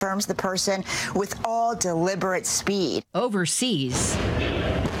confirms the person with all deliberate speed. Overseas.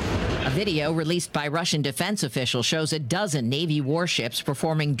 A video released by Russian defense officials shows a dozen Navy warships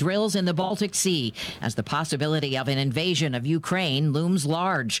performing drills in the Baltic Sea as the possibility of an invasion of Ukraine looms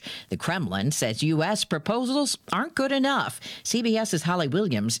large. The Kremlin says U.S. proposals aren't good enough. CBS's Holly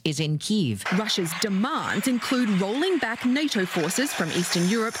Williams is in Kyiv. Russia's demands include rolling back NATO forces from Eastern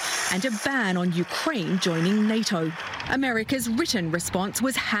Europe and a ban on Ukraine joining NATO. America's written response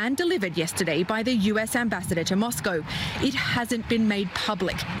was hand-delivered yesterday by the U.S. ambassador to Moscow. It hasn't been made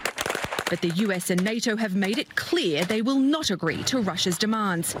public. But the US and NATO have made it clear they will not agree to Russia's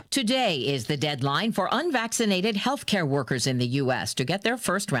demands. Today is the deadline for unvaccinated healthcare workers in the U.S. to get their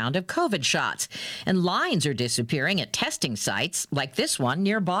first round of COVID shots. And lines are disappearing at testing sites like this one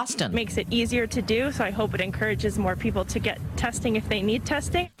near Boston. Makes it easier to do, so I hope it encourages more people to get testing if they need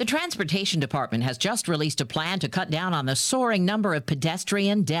testing. The Transportation Department has just released a plan to cut down on the soaring number of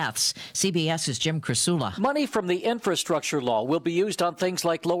pedestrian deaths. CBS's Jim Krasula. Money from the infrastructure law will be used on things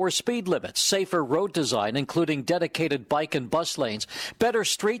like lower speed limits, safer road design, including dedicated bike and bus lanes, better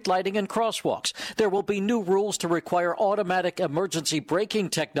street lighting and crosswalks. There will be new rules to require automatic emergency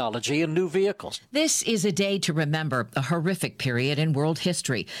braking technology in new vehicles. This is a day to remember a horrific period in world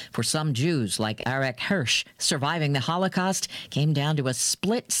history. For some Jews, like Arik Hirsch, surviving the Holocaust came down to a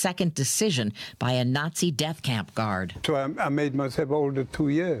split-second decision by a Nazi death camp guard. So I made myself older 2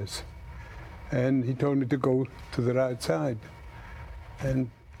 years, and he told me to go to the right side.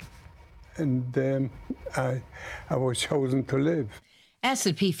 And I was chosen to live.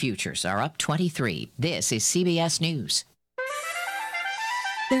 S&P futures are up 23. This is CBS News.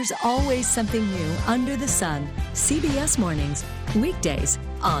 There's always something new under the sun. CBS Mornings, weekdays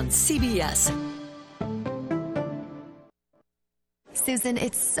on CBS. Susan,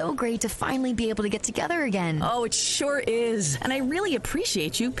 it's so great to finally be able to get together again. Oh, it sure is. And I really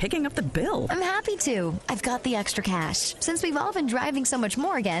appreciate you picking up the bill. I'm happy to. I've got the extra cash. Since we've all been driving so much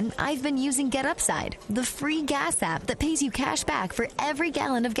more again, I've been using Get Upside, the free gas app that pays you cash back for every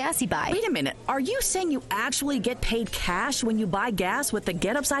gallon of gas you buy. Wait a minute. Are you saying you actually get paid cash when you buy gas with the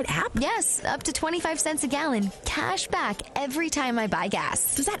Get Upside app? Yes, up to 25 cents a gallon. Cash back every time I buy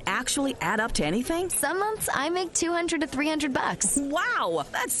gas. Does that actually add up to anything? Some months I make $200 to $300. Wow,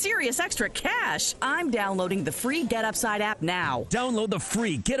 that's serious extra cash. I'm downloading the free Get Upside app now. Download the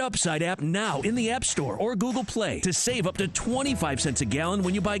free Get Upside app now in the App Store or Google Play to save up to 25 cents a gallon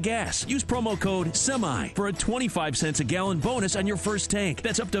when you buy gas. Use promo code SEMI for a 25 cents a gallon bonus on your first tank.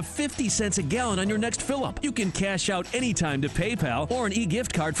 That's up to 50 cents a gallon on your next fill-up. You can cash out anytime to PayPal or an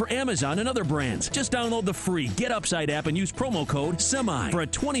e-gift card for Amazon and other brands. Just download the free Get Upside app and use promo code SEMI for a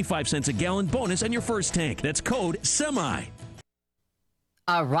 25 cents a gallon bonus on your first tank. That's code SEMI.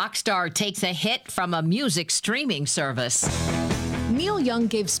 A rock star takes a hit from a music streaming service. Neil Young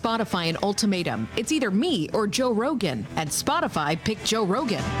gave Spotify an ultimatum. It's either me or Joe Rogan. And Spotify picked Joe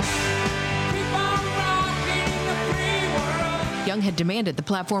Rogan. Young had demanded the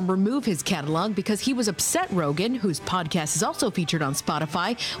platform remove his catalog because he was upset Rogan, whose podcast is also featured on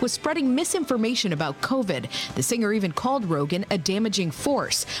Spotify, was spreading misinformation about COVID. The singer even called Rogan a damaging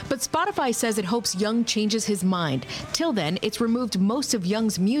force. But Spotify says it hopes Young changes his mind. Till then, it's removed most of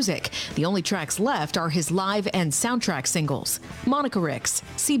Young's music. The only tracks left are his live and soundtrack singles. Monica Ricks,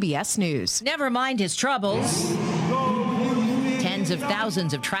 CBS News. Never mind his troubles. Tens of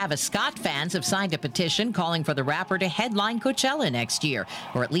thousands of Travis Scott fans have signed a petition calling for the rapper to headline Coachella next year,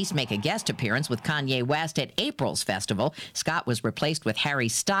 or at least make a guest appearance with Kanye West at April's festival. Scott was replaced with Harry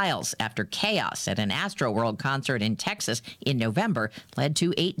Styles after chaos at an Astroworld concert in Texas in November led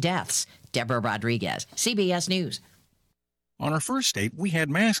to 8 deaths. Deborah Rodriguez, CBS News. On our first date, we had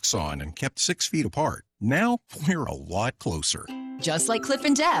masks on and kept 6 feet apart. Now, we're a lot closer. Just like Cliff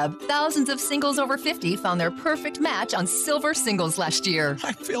and Deb, thousands of singles over 50 found their perfect match on Silver Singles last year.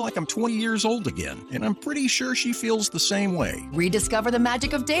 I feel like I'm 20 years old again, and I'm pretty sure she feels the same way. Rediscover the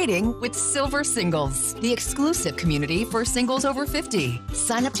magic of dating with Silver Singles, the exclusive community for singles over 50.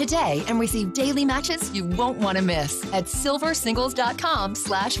 Sign up today and receive daily matches you won't want to miss at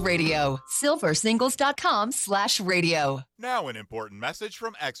silversingles.com/radio. silversingles.com/radio. Now an important message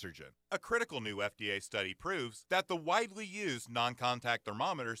from Exergen. A critical new FDA study proves that the widely used non-contact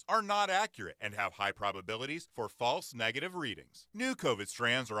thermometers are not accurate and have high probabilities for false negative readings. New COVID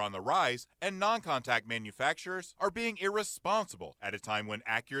strands are on the rise, and non-contact manufacturers are being irresponsible at a time when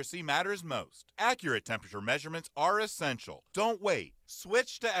accuracy matters most. Accurate temperature measurements are essential. Don't wait.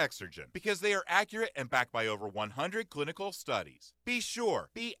 Switch to Exergen because they are accurate and backed by over 100 clinical studies. Be sure,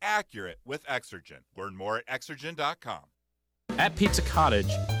 be accurate with Exergen. Learn more at Exergen.com. At Pizza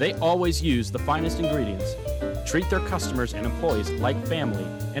Cottage, they always use the finest ingredients, treat their customers and employees like family,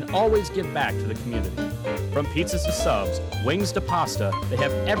 and always give back to the community. From pizzas to subs, wings to pasta, they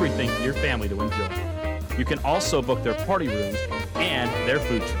have everything for your family to enjoy. You can also book their party rooms and their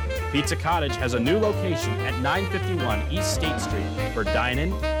food truck. Pizza Cottage has a new location at 951 East State Street for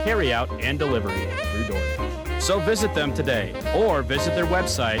dine-in, carry-out, and delivery through DoorDash. So visit them today or visit their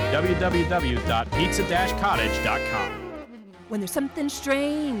website, www.pizza-cottage.com. When there's something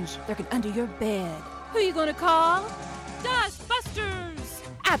strange lurking under your bed, who are you going to call? Dustbusters!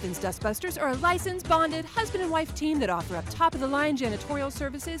 Athens Dustbusters are a licensed, bonded husband and wife team that offer up top-of-the-line janitorial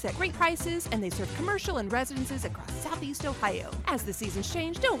services at great prices, and they serve commercial and residences across Southeast Ohio. As the seasons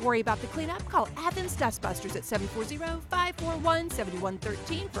change, don't worry about the cleanup. Call Athens Dustbusters at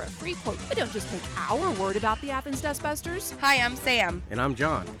 740-541-7113 for a free quote. But don't just take our word about the Athens Dustbusters. Hi, I'm Sam. And I'm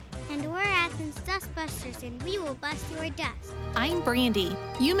John. And we're Athens Dustbusters, and we will bust your dust. I'm Brandy.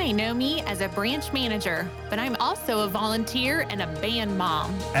 You may know me as a branch manager, but I'm also a volunteer and a band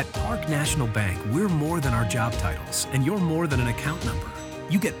mom. At Park National Bank, we're more than our job titles, and you're more than an account number.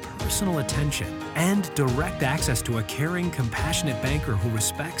 You get personal attention and direct access to a caring, compassionate banker who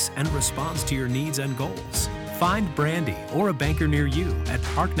respects and responds to your needs and goals. Find Brandy or a banker near you at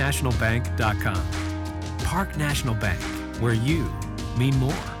parknationalbank.com. Park National Bank, where you mean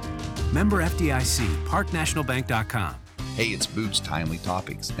more. Member FDIC, parknationalbank.com. Hey, it's Boots Timely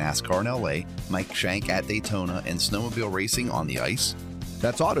Topics, NASCAR in LA, Mike Shank at Daytona, and snowmobile racing on the ice.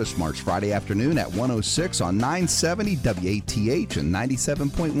 That's Auto Smarts Friday afternoon at 106 on 970 WATH and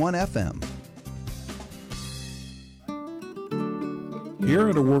 97.1 FM. Here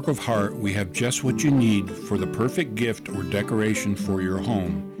at A Work of Heart, we have just what you need for the perfect gift or decoration for your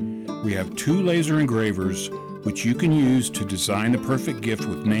home. We have 2 laser engravers, which you can use to design the perfect gift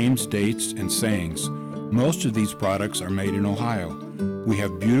with names, dates, and sayings. Most of these products are made in Ohio. We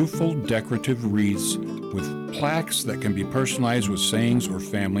have beautiful decorative wreaths with plaques that can be personalized with sayings or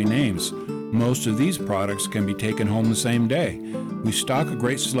family names. Most of these products can be taken home the same day. We stock a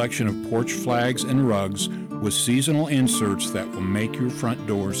great selection of porch flags and rugs with seasonal inserts that will make your front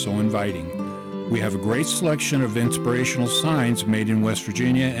door so inviting. We have a great selection of inspirational signs made in West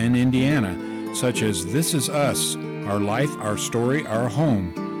Virginia and Indiana, such as This Is Us, Our Life, Our Story, Our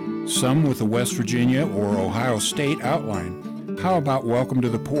Home, some with a West Virginia or Ohio State outline. How about Welcome to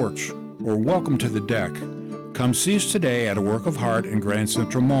the Porch or Welcome to the Deck? Come see us today at A Work of Heart in Grand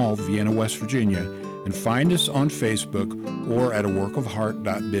Central Mall, Vienna, West Virginia, and find us on Facebook or at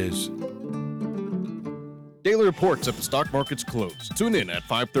aworkofheart.biz. Daily reports at the stock market's close. Tune in at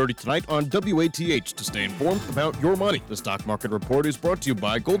 5:30 tonight on WATH to stay informed about your money. The Stock Market Report is brought to you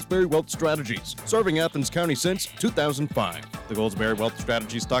by Goldsberry Wealth Strategies, serving Athens County since 2005. The Goldsberry Wealth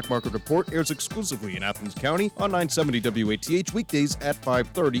Strategies Stock Market Report airs exclusively in Athens County on 970 WATH weekdays at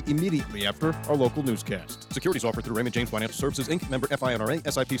 5:30 immediately after our local newscast. Securities offered through Raymond James Financial Services, Inc., member FINRA,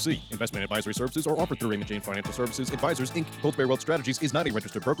 SIPC. Investment advisory services are offered through Raymond James Financial Services Advisors, Inc. Goldsberry Wealth Strategies is not a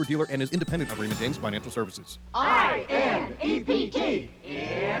registered broker-dealer and is independent of Raymond James Financial Services. INEPT,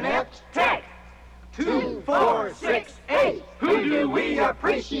 inept tech. 2, 4, 6, 8. Who do we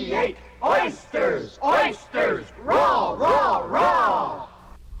appreciate? Oysters, oysters, raw, raw, raw.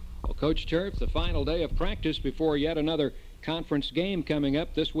 Well, Coach Terp, the final day of practice before yet another conference game coming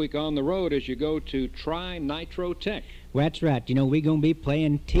up this week on the road as you go to Tri-Nitro Tech. Well, that's right. You know, we're going to be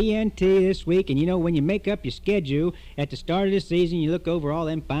playing TNT this week, and you know, when you make up your schedule at the start of the season, you look over all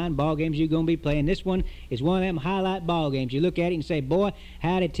them fine ball games you're going to be playing. This one is one of them highlight ball games. You look at it and say, boy,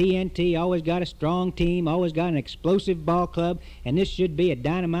 how did TNT always got a strong team, always got an explosive ball club, and this should be a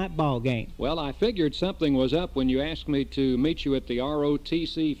dynamite ball game. Well, I figured something was up when you asked me to meet you at the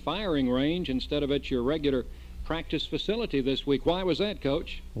ROTC firing range instead of at your regular practice facility this week. Why was that,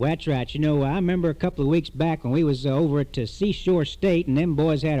 Coach? Well, that's right. You know, I remember a couple of weeks back when we was over at Seashore State, and them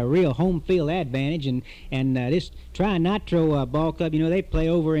boys had a real home field advantage, and this Tri-Nitro ball club, you know, they play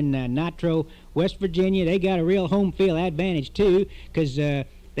over in Nitro, West Virginia. They got a real home field advantage, too, because they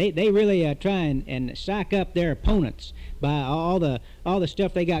really try and psych up their opponents by all the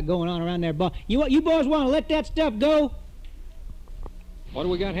stuff they got going on around their ball. You boys want to let that stuff go? What do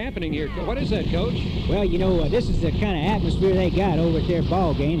we got happening here? What is that, Coach? Well, you know, this is the kind of atmosphere they got over at their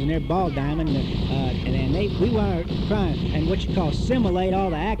ball games and their ball diamond, and we want to try and what you call simulate all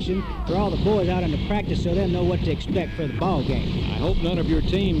the action for all the boys out in the practice so they'll know what to expect for the ball game. I hope none of your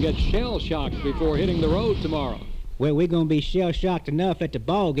team gets shell-shocked before hitting the road tomorrow. Well, we're going to be shell-shocked enough at the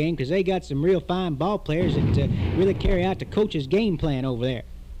ball game because they got some real fine ball players that really carry out the coach's game plan over there.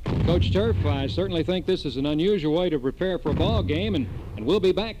 Coach Turf, I certainly think this is an unusual way to prepare for a ball game, and we'll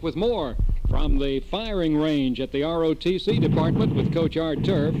be back with more from the firing range at the ROTC department with Coach Art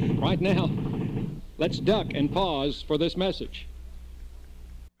Turf. Right now, let's duck and pause for this message.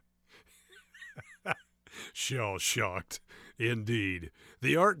 Shell-shocked, indeed.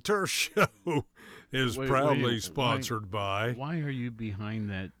 The Art Turf Show is proudly sponsored by... Why are you behind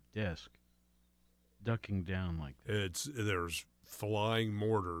that desk, ducking down like that? There's flying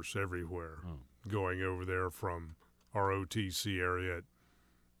mortars everywhere going over there from ROTC area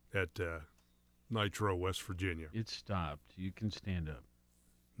at Nitro, West Virginia. It stopped. You can stand up.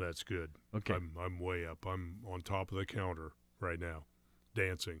 That's good. Okay. I'm way up. I'm on top of the counter right now,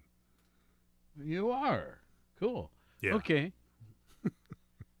 dancing. You are. Cool. Yeah. Okay.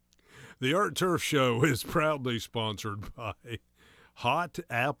 The Art Turf Show is proudly sponsored by Hot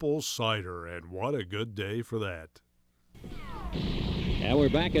Apple Cider, and what a good day for that. Now we're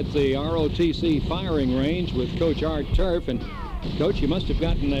back at the ROTC firing range with Coach Art Turf. And, Coach, you must have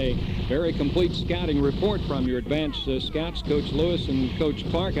gotten a very complete scouting report from your advanced scouts, Coach Lewis and Coach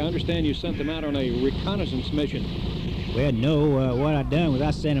Clark. I understand you sent them out on a reconnaissance mission. Well, no, what I done was I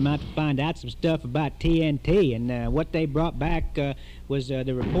sent them out to find out some stuff about TNT, and what they brought back was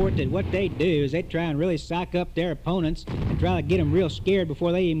the report that what they do is they try and really psych up their opponents and try to get them real scared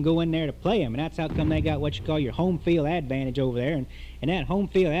before they even go in there to play them, and that's how come they got what you call your home field advantage over there, and that home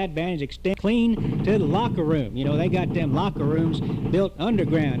field advantage extends clean to the locker room. You know, they got them locker rooms built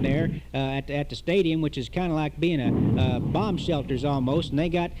underground there at the stadium, which is kind of like being a bomb shelters almost, and they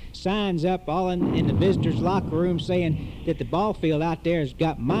got signs up all in the visitors' locker room saying that the ball field out there has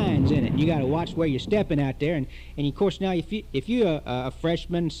got mines in it. You got to watch where you're stepping out there, and of course now if you're a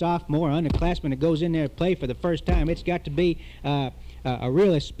freshman, sophomore, underclassman that goes in there to play for the first time, it's got to be a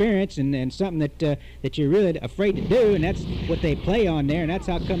real experience and something that you're really afraid to do, and that's what they play on there, and that's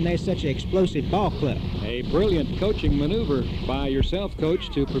how come they're such an explosive ball club. A brilliant coaching maneuver by yourself, Coach,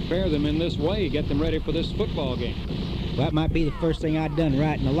 to prepare them in this way, get them ready for this football game. Well, that might be the first thing I've done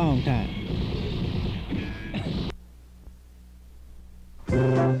right in a long time.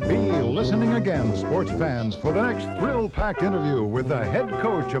 Be listening again, sports fans, for the next thrill-packed interview with the head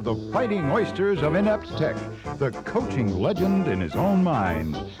coach of the Fighting Oysters of Inept Tech, the coaching legend in his own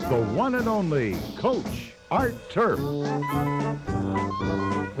mind, the one and only Coach Art Turf. In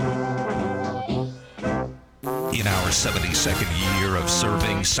our 72nd year of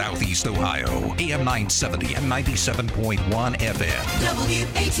serving Southeast Ohio, AM 970 and 97.1 FM.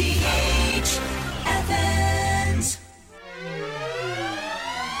 WATH Athens.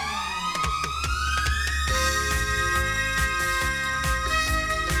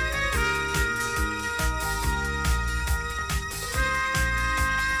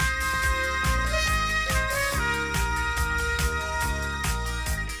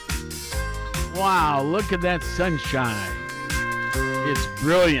 Wow, look at that sunshine. It's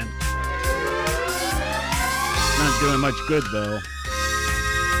brilliant. Not doing much good, though.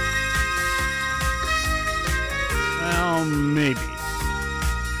 Well, maybe.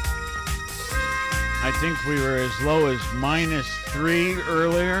 I think we were as low as -3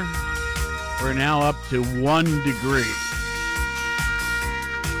 earlier. We're now up to 1 degree.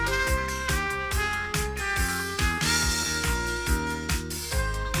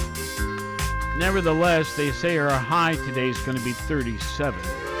 Nevertheless, they say our high today is going to be 37.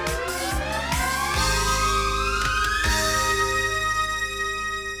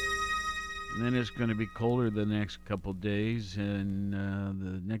 And then it's going to be colder the next couple days, and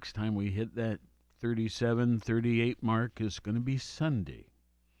the next time we hit that 37, 38 mark is going to be Sunday.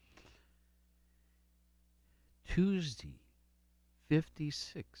 Tuesday,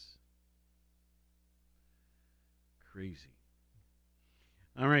 56. Crazy.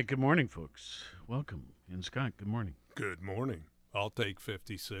 All right, good morning, folks. Welcome. And Scott, good morning. Good morning. I'll take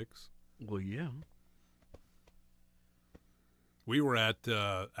 56. Well, yeah. We were at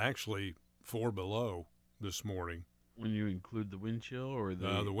actually 4 below this morning. When you include the wind chill or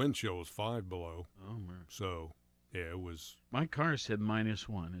the wind chill was 5 below. Oh, man. So, yeah, it was. My car said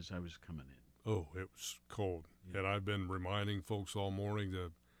 -1 as I was coming in. Oh, it was cold. Yeah. And I've been reminding folks all morning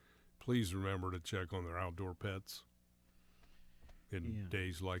to please remember to check on their outdoor pets in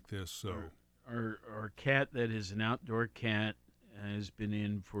days like this. So our cat that is an outdoor cat has been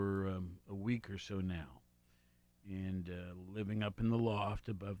in for a week or so now, and living up in the loft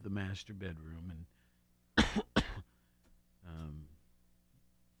above the master bedroom,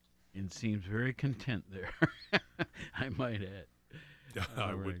 and seems very content there. I might add.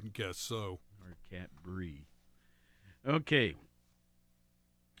 I wouldn't guess so. Our cat Bree. Okay.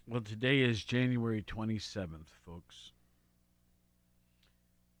 Well, today is January 27th, folks.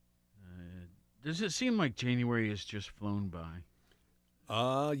 Does it seem like January has just flown by?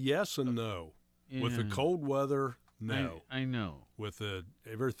 Yes and no. With the Yeah. cold weather, no. I know. With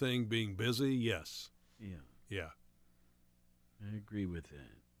everything being busy, yes. Yeah. Yeah. I agree with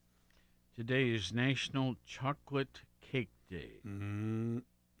that. Today is National Chocolate Cake Day.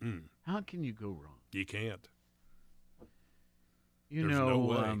 How can you go wrong? You can't. You There's know, no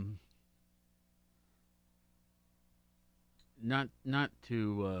way. Not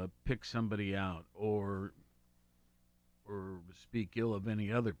to pick somebody out or speak ill of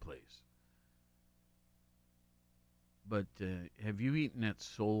any other place. But have you eaten at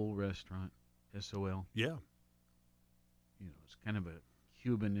Soul Restaurant? SOL? Yeah. You know, it's kind of a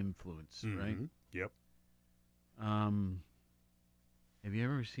Cuban influence, right? Yep. Have you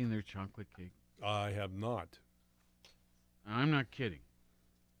ever seen their chocolate cake? I have not. I'm not kidding.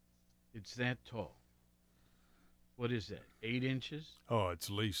 It's that tall. What is that, 8 inches? Oh, it's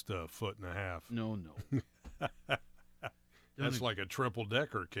at least a foot and a half. No. That's like a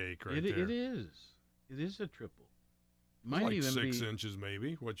triple-decker cake right there. It is. It is a triple. It's like 6 inches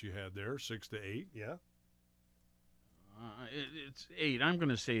maybe, what you had there, 6 to 8, yeah. It's 8. I'm going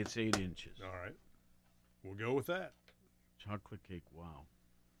to say it's 8 inches. All right. We'll go with that. Chocolate cake, wow.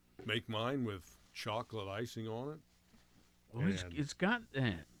 Make mine with chocolate icing on it. Well, it's got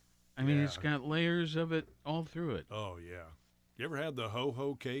that. I mean, it's got layers of it all through it. Oh, yeah. You ever had the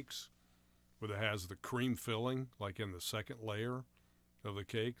ho-ho cakes where it has the cream filling, like in the second layer of the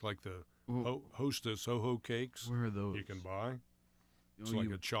cake, like the Hostess ho-ho cakes? Where are those? You can buy. It's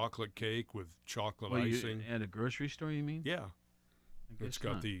like a chocolate cake with chocolate icing. At a grocery store, you mean? Yeah. It's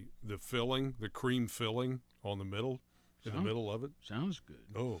got not. the filling, the cream filling on the middle, in the middle of it. Sounds good.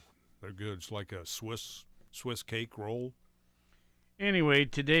 Oh, they're good. It's like a Swiss cake roll. Anyway,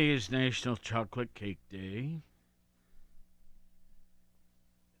 today is National Chocolate Cake Day.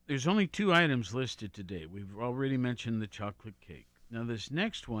 There's only 2 items listed today. We've already mentioned the chocolate cake. Now, this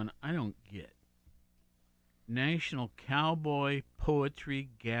next one I don't get. National Cowboy Poetry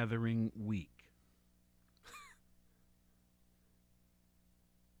Gathering Week.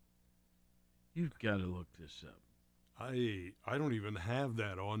 You've got to look this up. I don't even have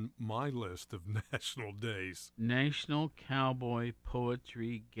that on my list of national days. National Cowboy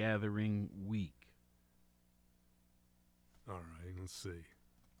Poetry Gathering Week. All right, let's see.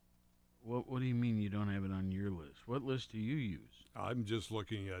 What do you mean you don't have it on your list? What list do you use? I'm just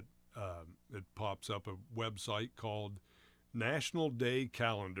looking at, it pops up a website called National Day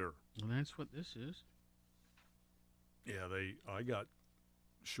Calendar. Well, that's what this is. Yeah, I got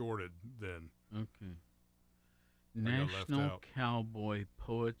shorted then. Okay. National Cowboy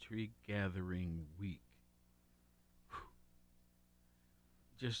Poetry Gathering Week.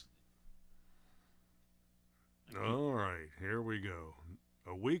 Just. All right, here we go.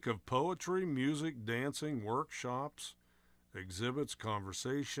 A week of poetry, music, dancing, workshops, exhibits,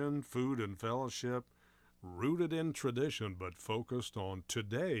 conversation, food, and fellowship, rooted in tradition but focused on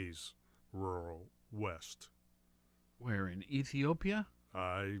today's rural West. Where, in Ethiopia?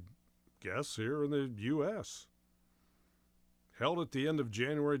 I guess here in the U.S. Held at the end of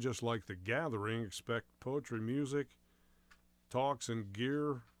January, just like the gathering, expect poetry, music, talks, and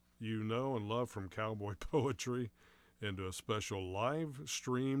gear you know and love from cowboy poetry into a special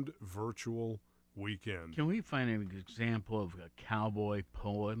live-streamed virtual weekend. Can we find an example of a cowboy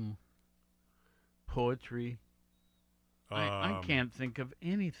poetry? I can't think of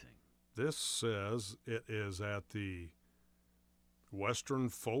anything. This says it is at the Western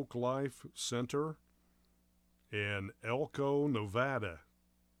Folk Life Center in Elko, Nevada.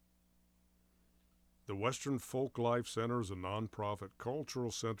 The Western Folk Life Center is a nonprofit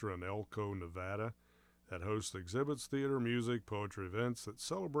cultural center in Elko, Nevada that hosts exhibits, theater, music, poetry events that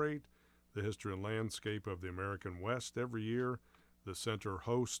celebrate the history and landscape of the American West. Every year, the center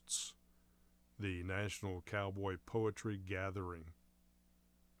hosts the National Cowboy Poetry Gathering.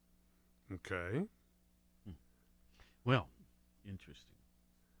 Okay. Well, interesting.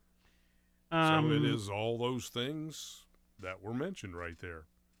 So it is all those things that were mentioned right there.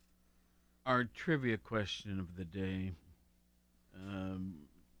 Our trivia question of the day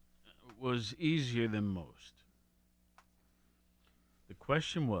was easier than most. The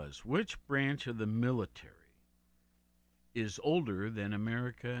question was, which branch of the military is older than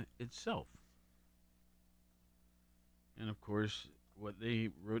America itself? And, of course, what they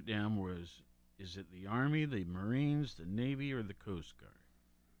wrote down was, is it the Army, the Marines, the Navy, or the Coast Guard?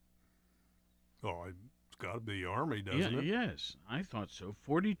 Oh, it's got to be the Army, doesn't it? Yes, I thought so.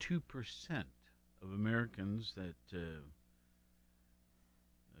 42% of Americans that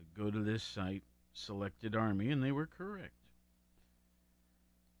go to this site selected Army, and they were correct.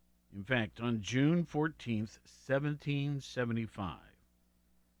 In fact, on June 14th, 1775,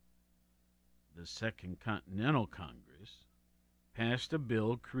 the Second Continental Congress, passed a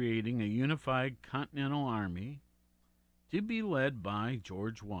bill creating a unified Continental Army to be led by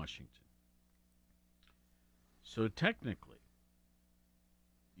George Washington. So technically,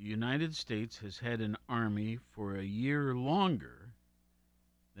 the United States has had an army for a year longer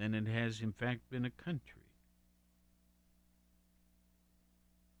than it has in fact been a country.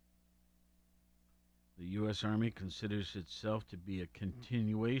 The U.S. Army considers itself to be a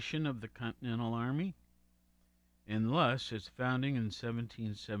continuation of the Continental Army, and thus its founding in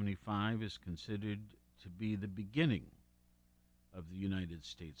 1775 is considered to be the beginning of the United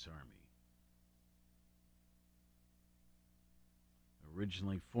States Army.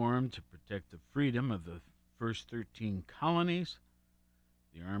 Originally formed to protect the freedom of the first 13 colonies,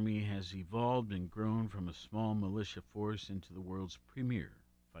 the Army has evolved and grown from a small militia force into the world's premier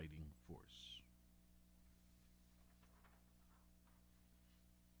fighting force.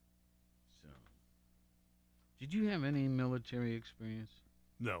 So, did you have any military experience?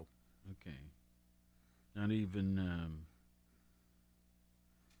 No. Okay. Not even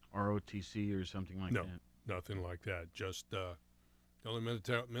ROTC or something like No, that? nothing like that. Just the only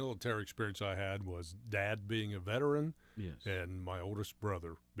military experience I had was Dad being a veteran, yes, and my oldest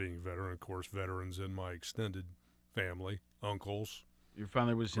brother being a veteran. Of course, veterans in my extended family, uncles. Your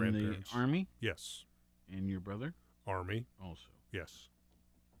father was in the Army? Yes. And your brother? Army. Also. Yes.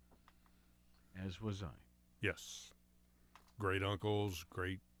 As was I. Yes. Great uncles,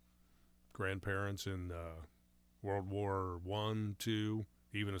 great grandparents in World War I, II,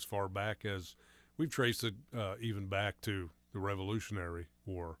 even as far back as we've traced it even back to the Revolutionary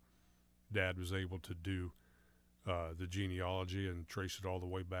War. Dad was able to do the genealogy and trace it all the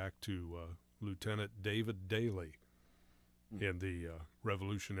way back to Lieutenant David Daly in the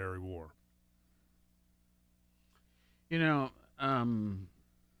Revolutionary War. You know,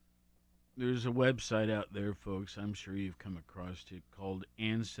 there's a website out there, folks, I'm sure you've come across it, called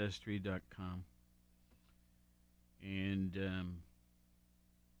Ancestry.com. And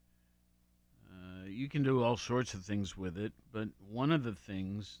you can do all sorts of things with it, but one of the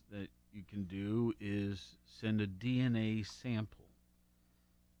things that you can do is send a DNA sample.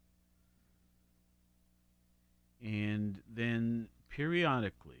 And then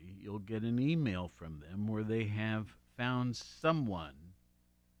periodically you'll get an email from them where they have found someone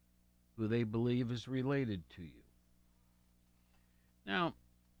who they believe is related to you. Now,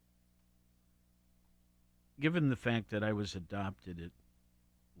 given the fact that I was adopted at,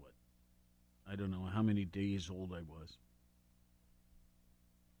 I don't know how many days old I was,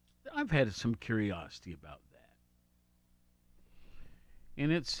 I've had some curiosity about that.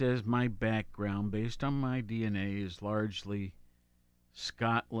 And it says my background, based on my DNA, is largely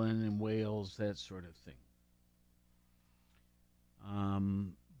Scotland and Wales, that sort of thing.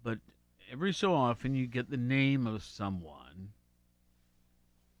 But every so often you get the name of someone,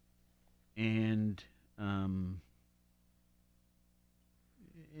 and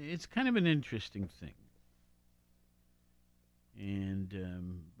it's kind of an interesting thing. And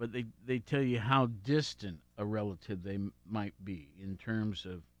but they tell you how distant a relative they might be in terms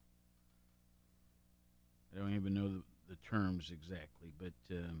of, I don't even know the terms exactly, but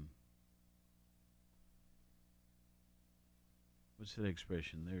what's that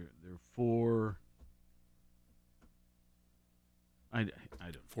expression? They're four. I don't.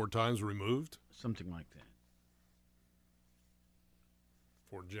 4 times removed? Something like that.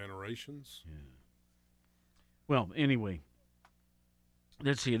 4 generations? Yeah. Well, anyway,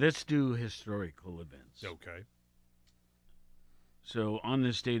 let's see. Let's do historical events. Okay. So on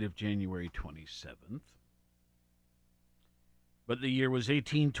this date of January 27th, but the year was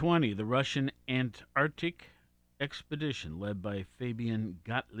 1820, the Russian Antarctic expedition led by Fabian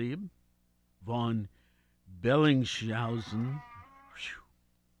Gottlieb von Bellingshausen.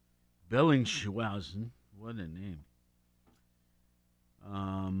 Bellingshausen, what a name.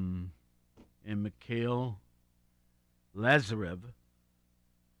 And Mikhail Lazarev,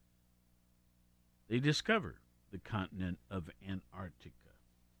 they discovered the continent of Antarctica.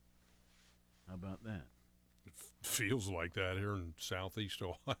 How about that? It feels like that here in southeast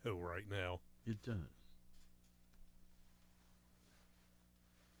Ohio right now. It does.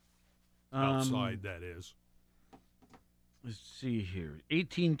 Outside, that is. Let's see here.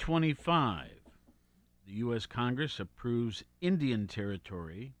 1825, the U.S. Congress approves Indian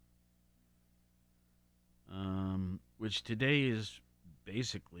Territory, which today is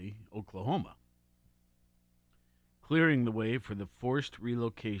basically Oklahoma, clearing the way for the forced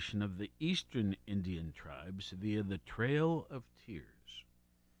relocation of the eastern Indian tribes via the Trail of Tears.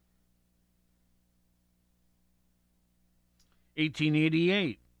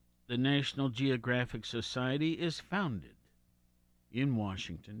 1888, the National Geographic Society is founded in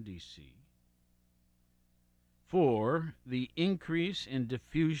Washington, D.C. for the increase and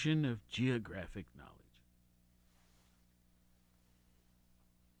diffusion of geographic knowledge.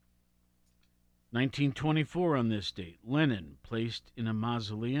 1924 on this date, Lenin placed in a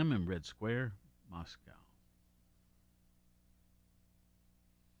mausoleum in Red Square, Moscow.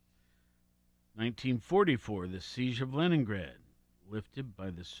 1944, the siege of Leningrad, lifted by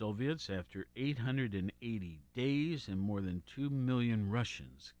the Soviets after 880 days and more than 2 million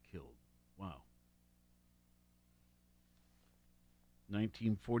Russians killed. Wow.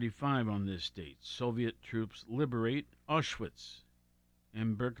 1945 on this date, Soviet troops liberate Auschwitz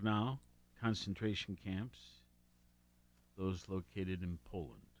and Birkenau concentration camps, those located in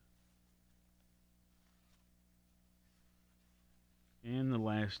Poland. And the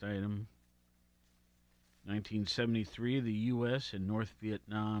last item, 1973, the U.S. and North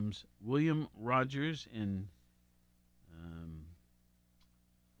Vietnam's William Rogers and,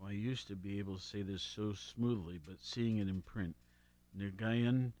 I used to be able to say this so smoothly, but seeing it in print,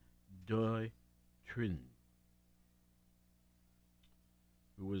 Nguyen Doi Trinh,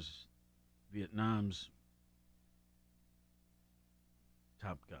 who was Vietnam's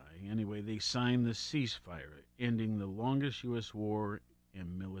top guy. Anyway, they signed the ceasefire, ending the longest U.S. war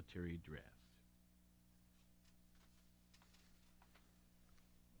and military draft.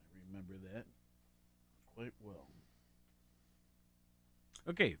 I remember that quite well.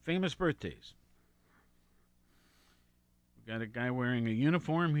 Okay, famous birthdays. We've got a guy wearing a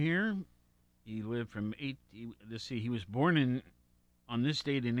uniform here. He lived from he was born on this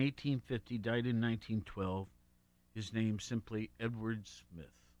date in 1850, died in 1912. His name simply Edward Smith.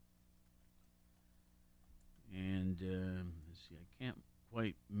 And let's see, I can't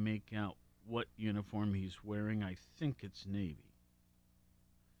quite make out what uniform he's wearing. I think it's Navy.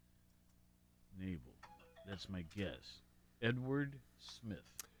 Naval. That's my guess. Edward Smith.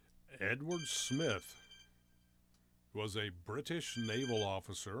 Edward Smith was a British naval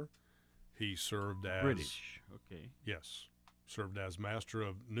officer. He served as... British, okay. Yes. Served as master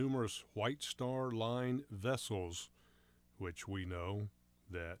of numerous White Star Line vessels, which we know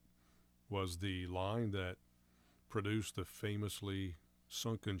that was the line that produced the famously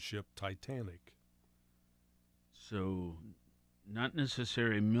sunken ship Titanic. So, not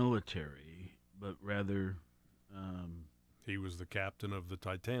necessarily military, but rather... he was the captain of the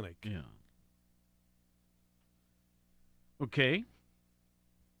Titanic. Yeah. Okay.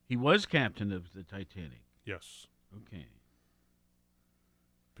 He was captain of the Titanic. Yes. Okay.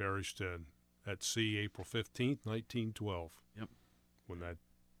 Perished at sea April 15th, 1912. Yep. When that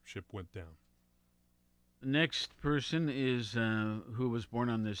ship went down. The next person is who was born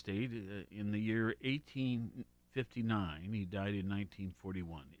on this date in the year 1859. He died in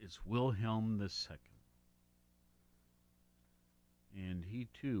 1941. It's Wilhelm II. And he,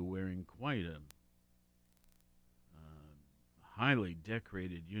 too, wearing quite a highly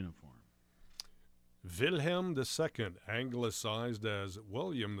decorated uniform. Wilhelm II, anglicized as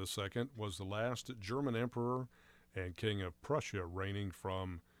William II, was the last German emperor and king of Prussia, reigning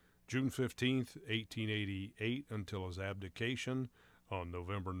from June 15th, 1888, until his abdication on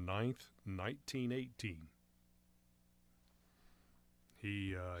November 9th, 1918.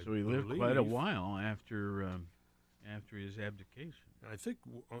 So he lived quite a while after his abdication. I think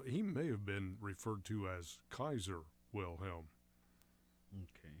he may have been referred to as Kaiser Wilhelm.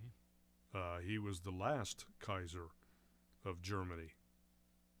 Okay. He was the last Kaiser of Germany.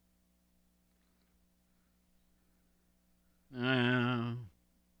 I'm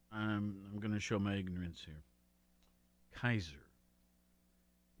going to show my ignorance here. Kaiser.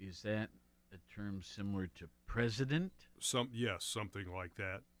 Is that a term similar to president? Yes, something like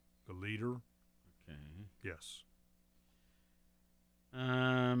that. The leader. Okay. Yes.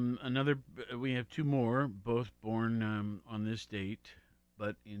 We have two more, both born on this date,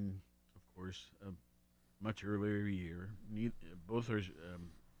 but in, of course, a much earlier year. Both are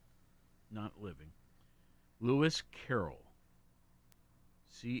not living. Lewis Carroll,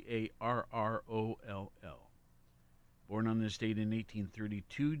 Carroll, born on this date in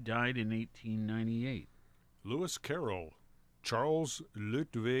 1832, died in 1898. Lewis Carroll, Charles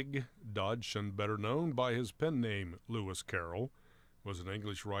Ludwig Dodgson, better known by his pen name Lewis Carroll, was an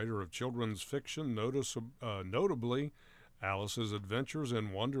English writer of children's fiction, notably Alice's Adventures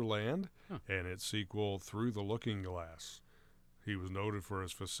in Wonderland and its sequel, Through the Looking Glass. He was noted for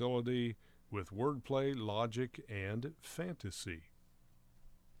his facility with wordplay, logic, and fantasy.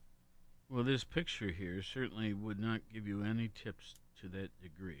 Well, this picture here certainly would not give you any tips to that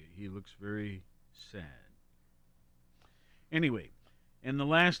degree. He looks very sad. Anyway, And the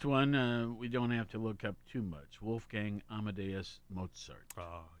last one, we don't have to look up too much. Wolfgang Amadeus Mozart.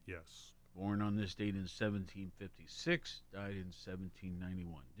 Ah, yes. Born on this date in 1756, died in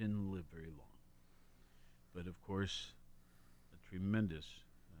 1791. Didn't live very long. But, of course, a tremendous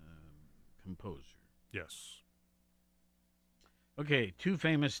composer. Yes. Okay, 2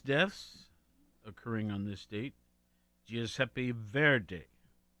 famous deaths occurring on this date. Giuseppe Verdi.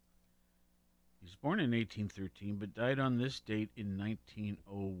 He was born in 1813, but died on this date in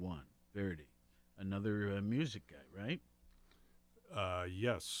 1901. Verdi. Another music guy, right?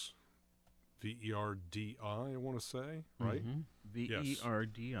 Yes. V-E-R-D-I, I want to say, right? Mm-hmm.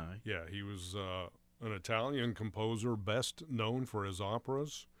 V-E-R-D-I. Yeah, he was an Italian composer best known for his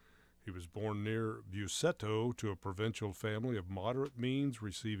operas. He was born near Busseto to a provincial family of moderate means,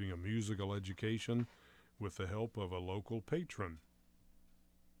 receiving a musical education with the help of a local patron.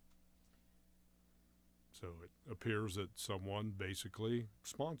 So it appears that someone basically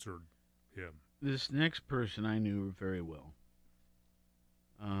sponsored him. This next person I knew very well.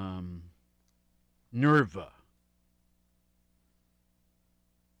 Nerva.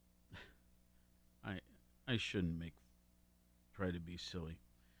 I shouldn't try to be silly.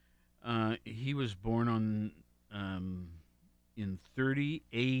 He was born in 30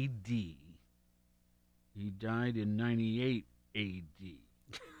 A.D. He died in 98 A.D.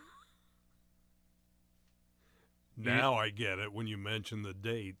 Now I get it when you mention the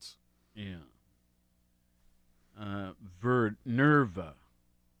dates. Yeah. Nerva.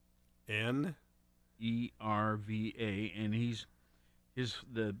 N? E-R-V-A. And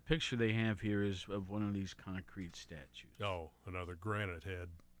the picture they have here is of one of these concrete statues. Oh, another granite head.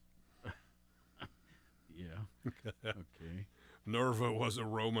 Yeah. Okay. Nerva was a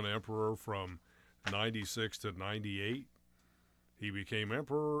Roman emperor from 96 to 98. He became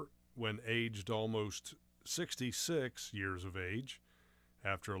emperor when aged almost 66 years of age,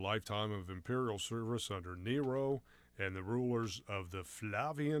 after a lifetime of imperial service under Nero and the rulers of the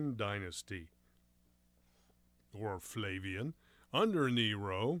Flavian dynasty, or Flavian. Under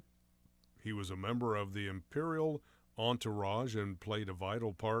Nero, he was a member of the imperial entourage and played a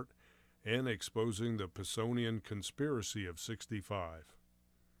vital part in exposing the Pisonian conspiracy of 65.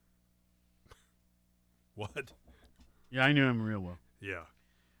 What? Yeah, I knew him real well. Yeah.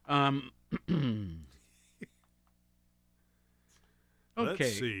 Okay.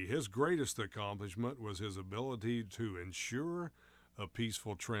 Let's see. His greatest accomplishment was his ability to ensure a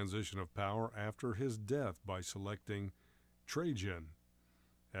peaceful transition of power after his death by selecting Trajan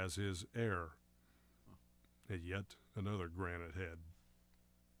as his heir. And yet another granite head.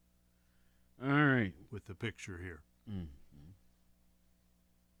 All right. With the picture here. Mm-hmm.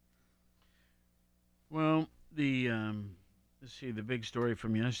 Well, let's see, the big story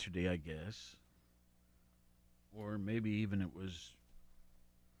from yesterday, I guess, or maybe even it was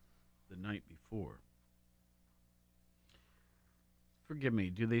the night before. Forgive me,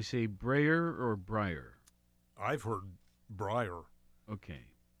 do they say Breyer or Breyer? I've heard Breyer. Okay.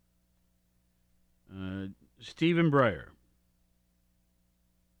 Stephen Breyer,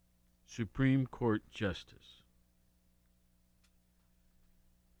 Supreme Court Justice.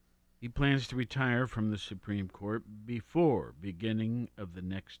 He plans to retire from the Supreme Court before beginning of the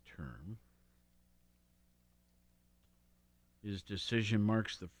next term. His decision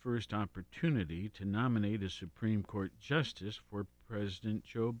marks the first opportunity to nominate a Supreme Court justice for President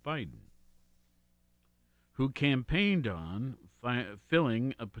Joe Biden, who campaigned on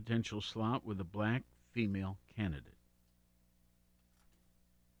filling a potential slot with a black female candidate.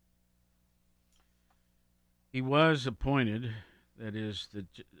 He was appointed, that is,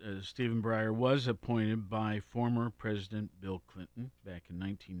 Stephen Breyer was appointed by former President Bill Clinton back in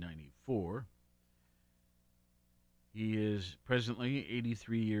 1994. He is presently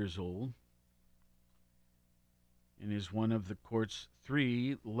 83 years old and is one of the court's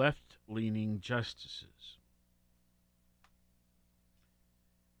 3 left-leaning justices.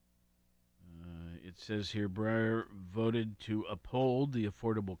 It says here Breyer voted to uphold the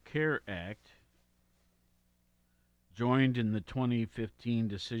Affordable Care Act, joined in the 2015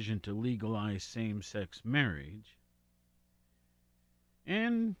 decision to legalize same-sex marriage,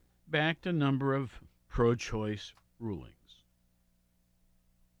 and backed a number of pro-choice rulings.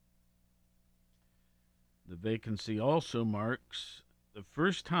 The vacancy also marks the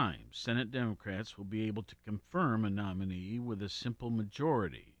first time Senate Democrats will be able to confirm a nominee with a simple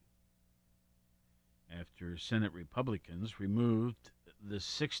majority, after Senate Republicans removed the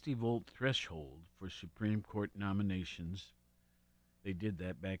 60-vote threshold for Supreme Court nominations. They did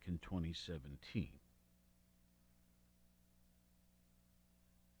that back in 2017.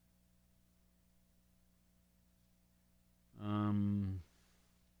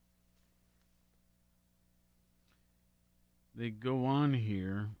 they go on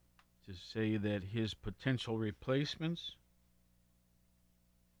here to say that his potential replacements,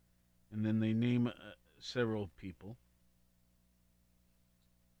 and then they name several people.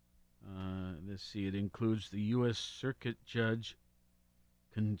 Let's see, it includes the U.S. Circuit Judge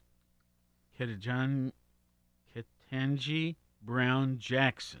Ketanji Brown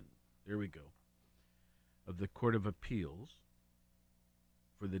Jackson, there we go, of the Court of Appeals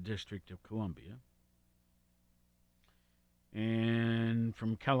for the District of Columbia. And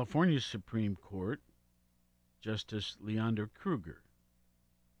from California Supreme Court, Justice Leander Kruger.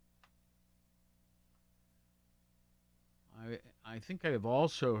 I think I have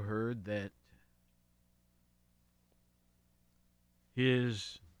also heard that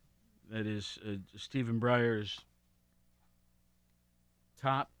Stephen Breyer's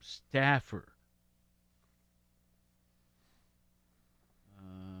top staffer,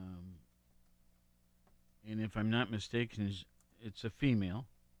 and if I'm not mistaken, it's a female,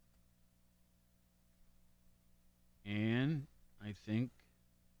 and I think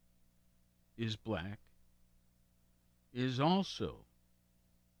is black, is also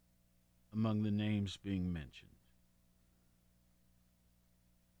among the names being mentioned.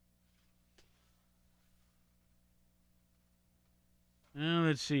 Now,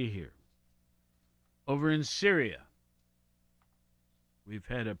 let's see here. Over in Syria, we've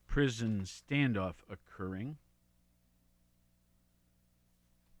had a prison standoff occurring.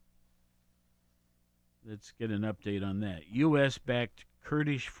 Let's get an update on that. U.S.-backed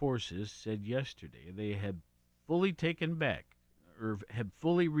Kurdish forces said yesterday they had fully taken back, or have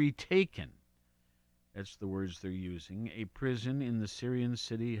fully retaken, that's the words they're using, a prison in the Syrian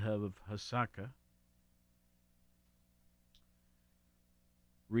city of Hasaka,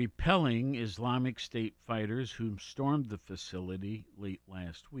 repelling Islamic State fighters who stormed the facility late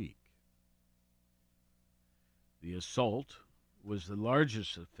last week. The assault was the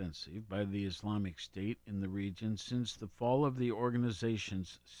largest offensive by the Islamic State in the region since the fall of the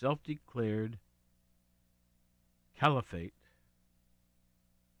organization's self-declared caliphate,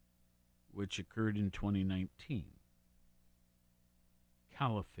 which occurred in 2019.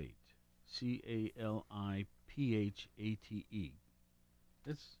 Caliphate, C-A-L-I-P-H-A-T-E.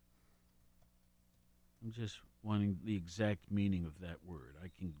 I'm just wanting the exact meaning of that word.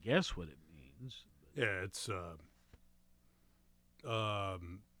 I can guess what it means. Yeah, it's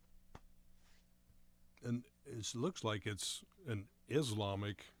and it looks like it's an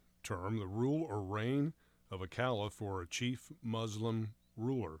Islamic term, the rule or reign of a caliph or a chief Muslim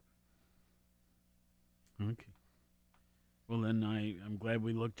ruler. Okay. Well, then I'm glad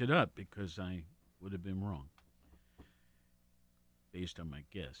we looked it up because I would have been wrong based on my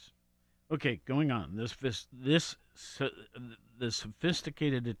guess. Okay, going on. The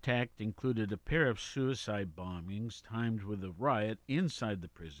sophisticated attack included a pair of suicide bombings timed with a riot inside the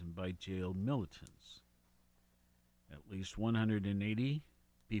prison by jailed militants. At least 180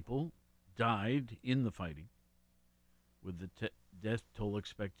 people died in the fighting, with the death toll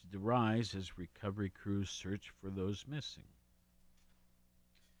expected to rise as recovery crews search for those missing.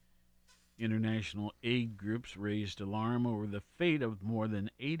 International aid groups raised alarm over the fate of more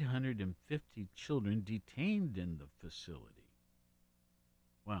than 850 children detained in the facility.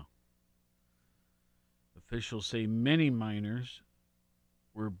 Wow. Officials say many minors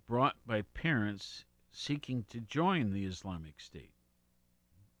were brought by parents seeking to join the Islamic State.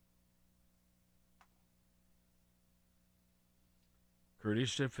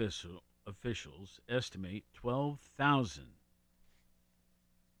 Kurdish officials estimate 12,000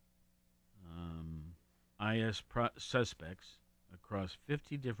 IS suspects across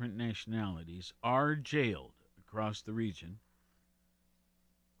 50 different nationalities are jailed across the region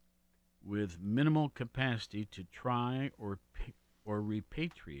with minimal capacity to try or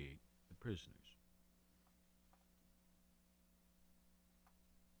repatriate the prisoners.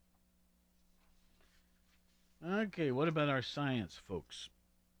 Okay, what about our science folks?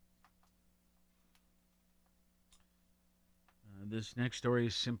 This next story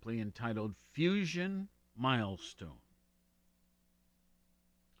is simply entitled Fusion Milestone.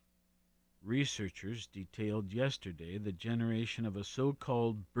 Researchers detailed yesterday the generation of a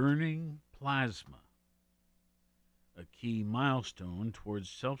so-called burning plasma, a key milestone towards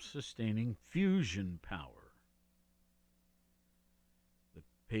self-sustaining fusion power. The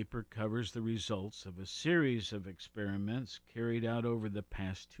paper covers the results of a series of experiments carried out over the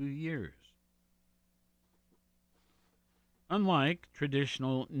past 2 years. Unlike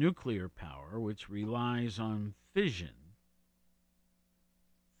traditional nuclear power, which relies on fission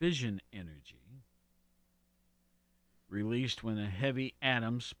energy, released when a heavy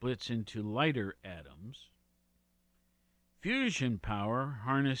atom splits into lighter atoms, Fusion power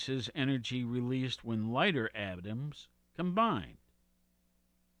harnesses energy released when lighter atoms combine.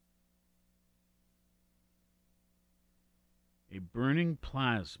 A burning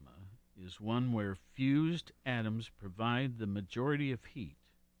plasma is one where fused atoms provide the majority of heat,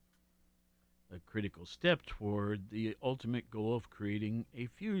 a critical step toward the ultimate goal of creating a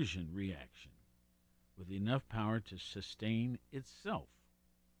fusion reaction with enough power to sustain itself.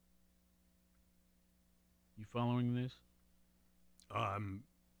 You following this? I'm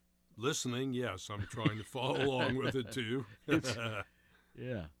listening, yes. I'm trying to follow along with it, too.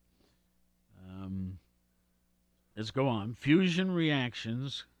 Yeah. Let's go on. Fusion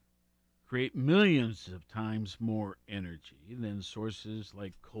reactions create millions of times more energy than sources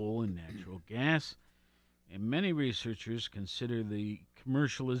like coal and natural gas, and many researchers consider the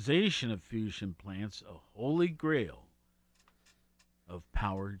commercialization of fusion plants a holy grail of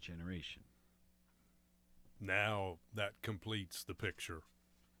power generation. Now that completes the picture.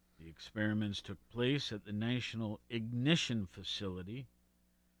 The experiments took place at the National Ignition Facility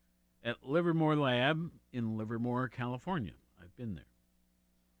at Livermore Lab in Livermore, California. I've been there.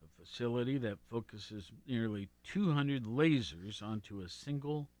 A facility that focuses nearly 200 lasers onto a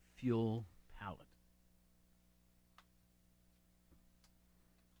single fuel pallet.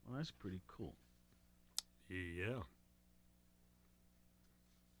 Well, that's pretty cool. Yeah.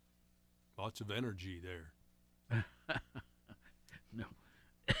 Lots of energy there. No.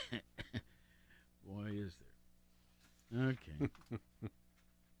 Boy, is there. Okay.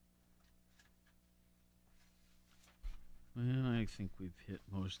 Well, I think we've hit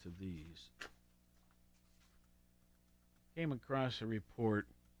most of these. Came across a report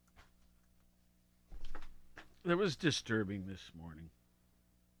that was disturbing this morning.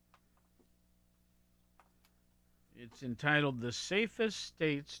 It's entitled "The Safest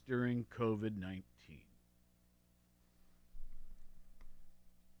States During COVID-19."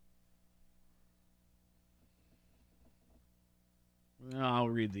 Well, I'll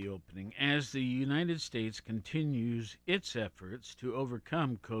read the opening. As the United States continues its efforts to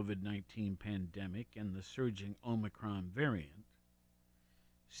overcome COVID-19 pandemic and the surging Omicron variant,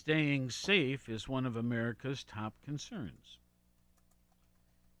 staying safe is one of America's top concerns.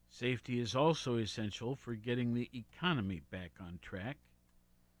 Safety is also essential for getting the economy back on track,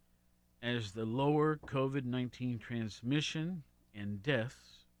 as the lower COVID-19 transmission and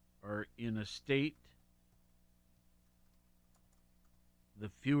deaths are in a state, the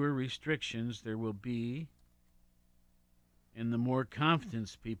fewer restrictions there will be, and the more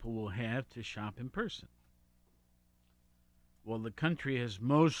confidence people will have to shop in person. While the country has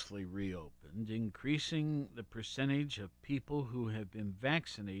mostly reopened, increasing the percentage of people who have been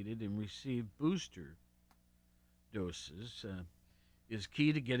vaccinated and received booster doses is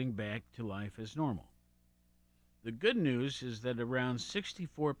key to getting back to life as normal. The good news is that around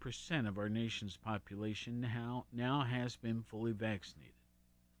 64% of our nation's population now has been fully vaccinated.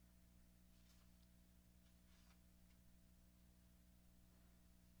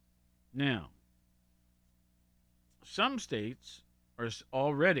 Now, some states are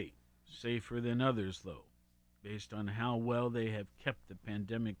already safer than others, though, based on how well they have kept the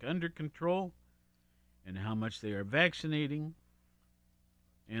pandemic under control and how much they are vaccinating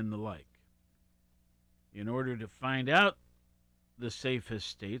and the like. In order to find out the safest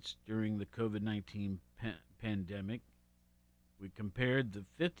states during the COVID-19 pandemic, we compared the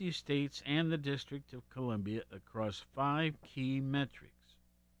 50 states and the District of Columbia across 5 key metrics.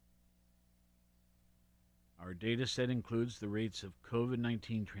 Our data set includes the rates of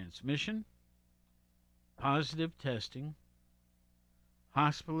COVID-19 transmission, positive testing,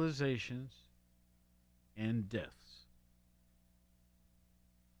 hospitalizations, and deaths,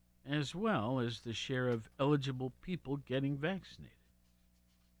 as well as the share of eligible people getting vaccinated.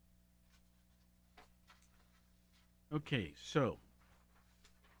 Okay, so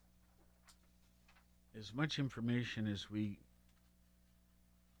as much information as we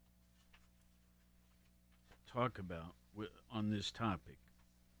talk about on this topic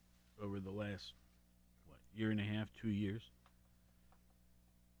over the last, year and a half, 2 years.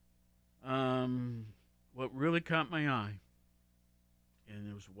 What really caught my eye, and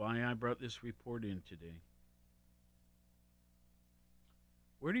it was why I brought this report in today.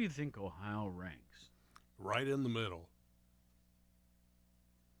 Where do you think Ohio ranks? Right in the middle.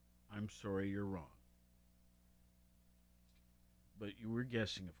 I'm sorry, you're wrong. But you were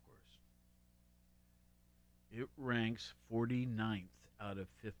guessing, of course. It ranks 49th out of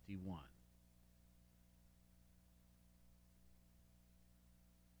 51.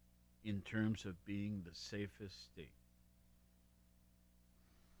 In terms of being the safest state.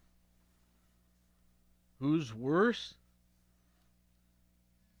 Who's worse?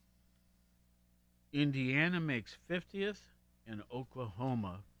 Indiana makes 50th, and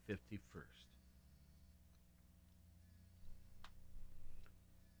Oklahoma 51st.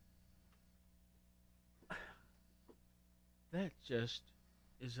 That just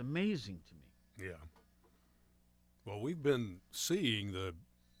is amazing to me. Yeah. Well, we've been seeing the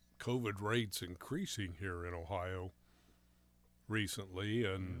COVID rates increasing here in Ohio recently,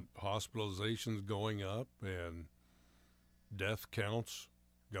 and hospitalizations going up and death counts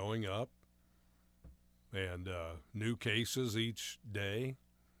going up, and new cases each day,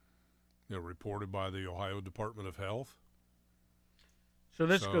 reported by the Ohio Department of Health. So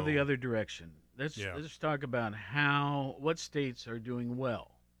let's go the other direction. Let's talk about what states are doing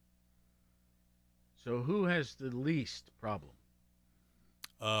well. So who has the least problem?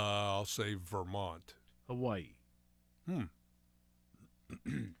 I'll say Vermont. Hawaii.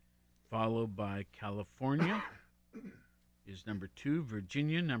 Followed by California is number 2,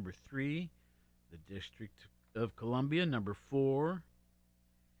 Virginia number 3, the District of Columbia number 4,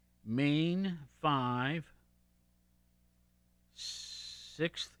 Maine 5,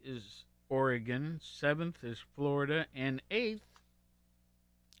 6th is Oregon, 7th is Florida, and 8th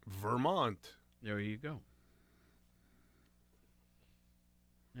Vermont. There you go.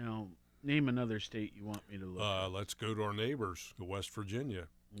 Now, name another state you want me to look at. Let's go to our neighbors, West Virginia.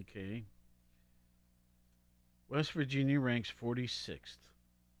 Okay. West Virginia ranks 46th.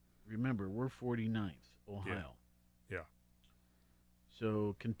 Remember, we're 49th, Ohio. Yeah.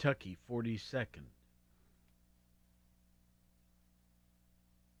 So Kentucky, 42nd.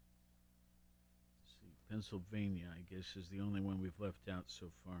 Pennsylvania, I guess, is the only one we've left out so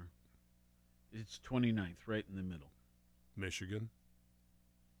far. It's 29th, right in the middle. Michigan.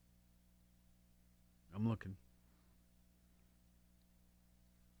 I'm looking.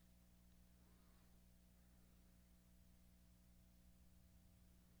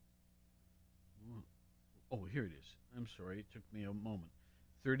 Oh, here it is. I'm sorry. It took me a moment.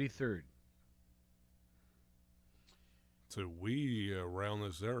 33rd. So we around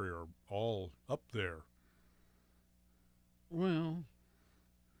this area are all up there. Well,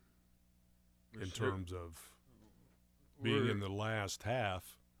 in terms of being in the last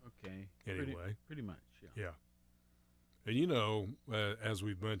half. Okay. Anyway. Pretty much, yeah. Yeah. And as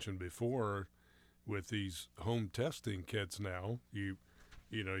we've mentioned before, with these home testing kits now, you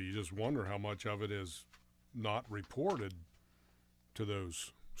just wonder how much of it is not reported to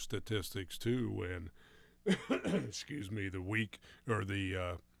those statistics too. And excuse me, the week or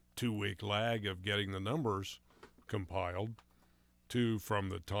the 2-week lag of getting the numbers compiled from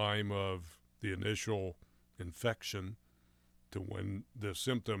the time of the initial infection to when the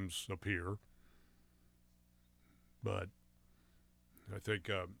symptoms appear. But I think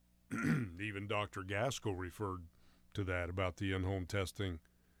even Dr. Gaskell referred to that about the at-home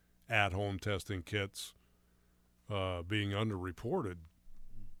testing kits being underreported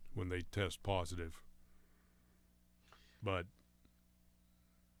when they test positive. But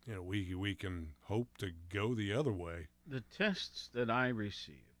we can hope to go the other way. The tests that I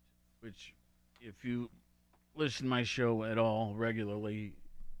received, which if you listen to my show at all regularly,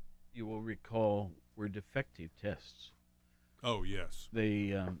 you will recall were defective tests. Oh, yes.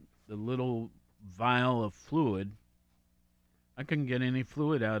 The little vial of fluid, I couldn't get any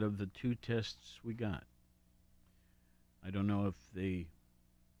fluid out of the 2 tests we got. I don't know if it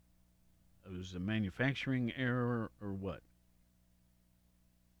was a manufacturing error or what.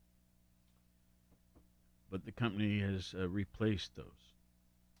 But the company has replaced those.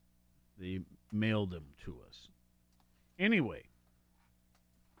 They mailed them to us. Anyway.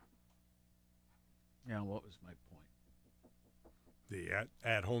 Now, what was my point? The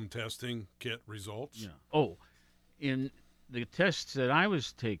at-home testing kit results? Yeah. Oh, in the tests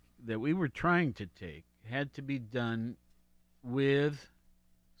that we were trying to take had to be done with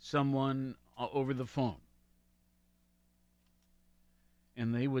someone over the phone.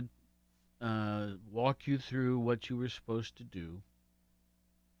 And they would walk you through what you were supposed to do.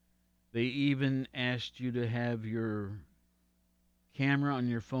 They even asked you to have your camera on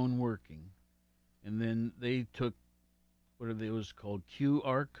your phone working. And then they took, what are those called?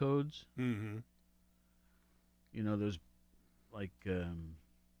 QR codes? Mm-hmm. Those,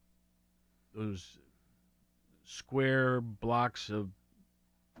 those square blocks of...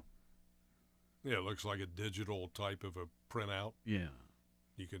 Yeah, it looks like a digital type of a printout. Yeah.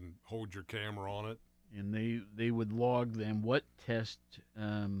 You can hold your camera on it. And they would log them what test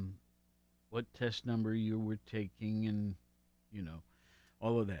number you were taking, and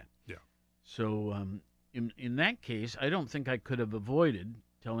all of that. Yeah. So in that case, I don't think I could have avoided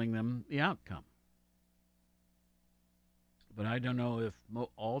telling them the outcome. But I don't know if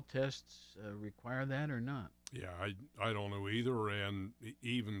all tests require that or not. Yeah, I don't know either. And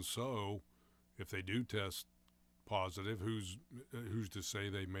even so, if they do test positive, who's to say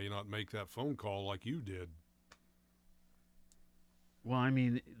they may not make that phone call like you did? Well, I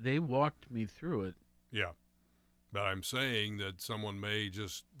mean, they walked me through it. Yeah, but I'm saying that someone may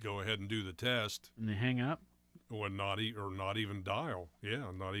just go ahead and do the test and they hang up, or not even dial.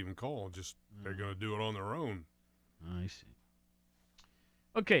 Yeah, not even call. Just they're going to do it on their own. I see.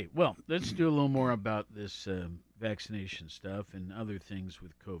 Okay, well, let's do a little more about this vaccination stuff and other things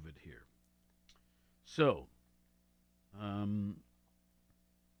with COVID here. So,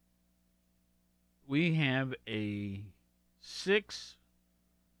 we have a six-way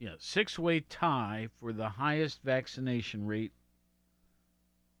tie for the highest vaccination rate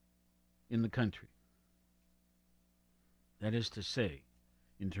in the country. That is to say,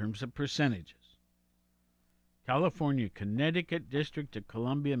 in terms of percentages, California, Connecticut, District of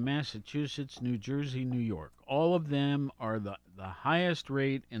Columbia, Massachusetts, New Jersey, New York. All of them are the highest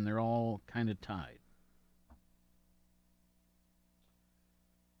rate, and they're all kind of tied.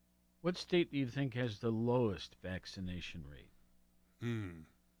 What state do you think has the lowest vaccination rate?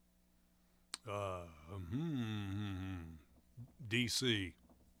 D.C.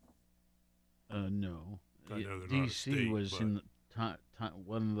 No. I know they're not a D.C. state, was but... in the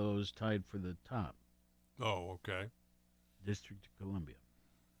one of those tied for the top. Oh, okay. District of Columbia.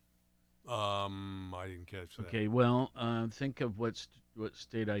 I didn't catch that. Okay, well, think of what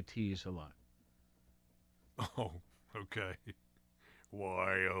state I tease a lot. Oh, okay.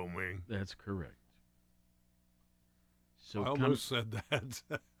 Wyoming. That's correct. So I almost said that.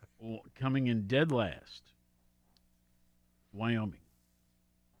 Coming in dead last, Wyoming.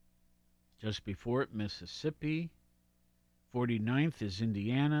 Just before it, Mississippi. 49th is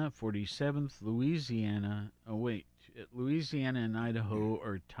Indiana. 47th, Louisiana. Oh, wait. Louisiana and Idaho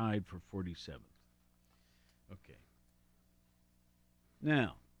are tied for 47th. Okay.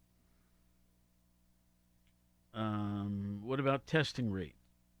 Now, what about testing rate?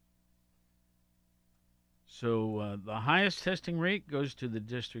 So the highest testing rate goes to the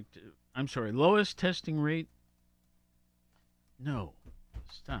district. I'm sorry, lowest testing rate. No,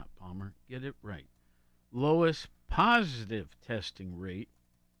 stop, Palmer. Get it right. Lowest positive testing rate,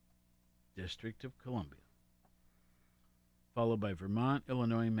 District of Columbia. Followed by Vermont,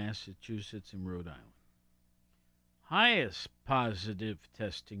 Illinois, Massachusetts, and Rhode Island. Highest positive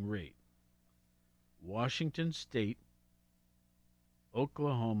testing rate, Washington State,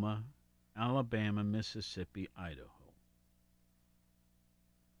 Oklahoma, Alabama, Mississippi, Idaho.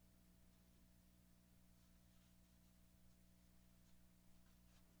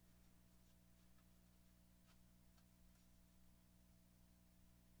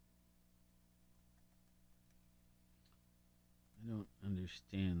 I don't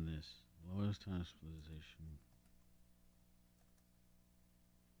understand this. Lowest hospitalization.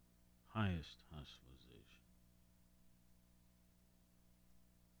 Highest hospitalization.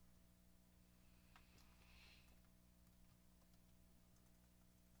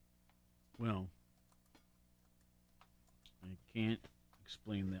 Well, I can't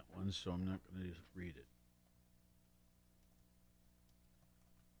explain that one, so I'm not going to just read it.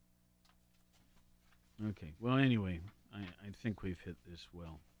 Okay, well, anyway, I think we've hit this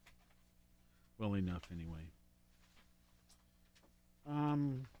well enough anyway. Get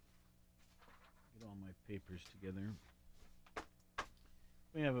all my papers together.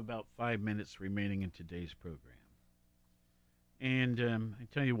 We have about 5 minutes remaining in today's program. And I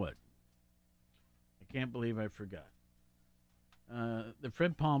tell you what, I can't believe I forgot. The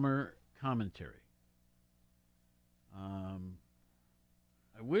Fred Palmer commentary.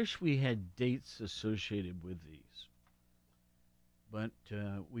 I wish we had dates associated with these, but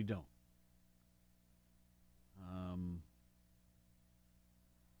we don't.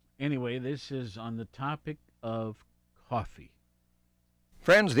 Anyway, this is on the topic of coffee.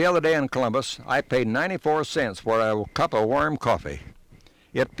 Friends, the other day in Columbus, I paid 94 cents for a cup of warm coffee.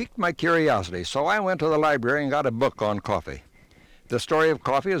 It piqued my curiosity, so I went to the library and got a book on coffee. The story of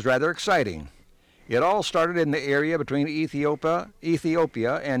coffee is rather exciting. It all started in the area between Ethiopia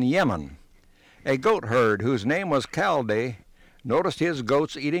and Yemen. A goat herd whose name was Calde noticed his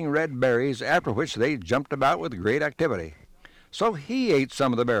goats eating red berries, after which they jumped about with great activity. So he ate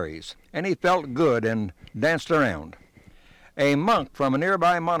some of the berries, and he felt good and danced around. A monk from a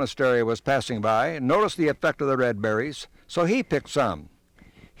nearby monastery was passing by, noticed the effect of the red berries, so he picked some.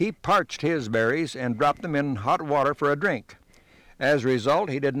 He parched his berries and dropped them in hot water for a drink. As a result,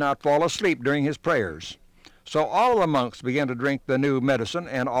 he did not fall asleep during his prayers. So all the monks began to drink the new medicine,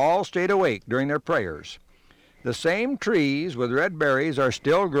 and all stayed awake during their prayers. The same trees with red berries are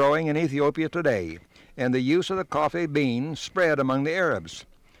still growing in Ethiopia today, and the use of the coffee bean spread among the Arabs.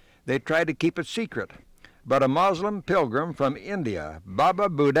 They tried to keep it secret, but a Muslim pilgrim from India, Baba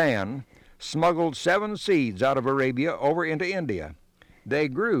Budan, smuggled 7 seeds out of Arabia over into India. They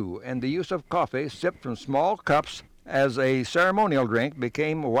grew, and the use of coffee sipped from small cups as a ceremonial drink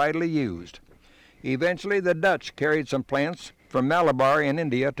became widely used. Eventually, the Dutch carried some plants from Malabar in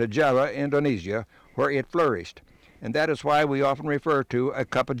India to Java, Indonesia, where it flourished, and that is why we often refer to a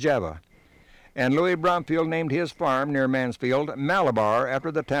cup of Java. And Louis Bromfield named his farm near Mansfield Malabar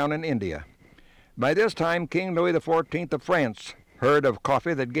after the town in India. By this time, King Louis XIV of France heard of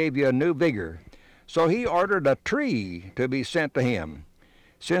coffee that gave you a new vigor, so he ordered a tree to be sent to him.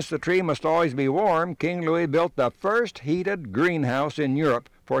 Since the tree must always be warm, King Louis built the first heated greenhouse in Europe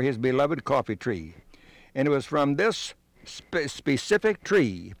for his beloved coffee tree. And it was from this specific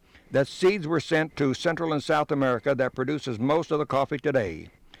tree that seeds were sent to Central and South America that produces most of the coffee today.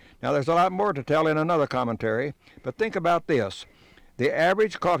 Now, there's a lot more to tell in another commentary, but think about this. The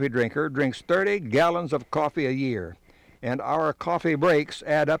average coffee drinker drinks 30 gallons of coffee a year, and our coffee breaks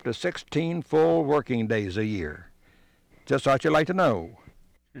add up to 16 full working days a year. Just thought you'd like to know.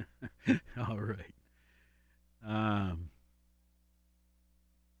 All right.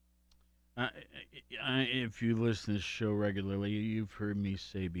 If you listen to this show regularly, you've heard me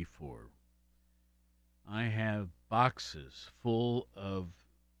say before, I have boxes full of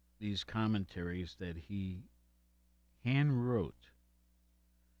these commentaries that he hand wrote.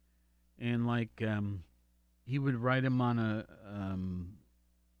 And he would write them on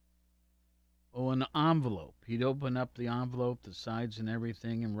an envelope. He'd open up the envelope, the sides and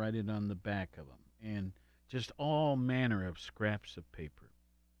everything, and write it on the back of them. And just all manner of scraps of paper.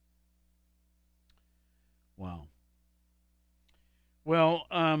 Wow. Well,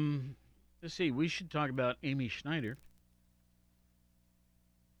 let's see. We should talk about Amy Schneider.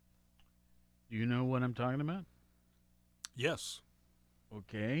 Do you know what I'm talking about? Yes.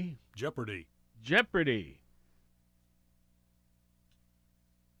 Okay. Jeopardy.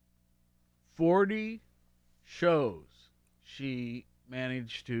 40 shows she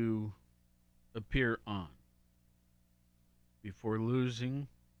managed to appear on before losing.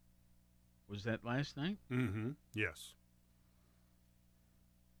 Was that last night? Mm-hmm. Yes.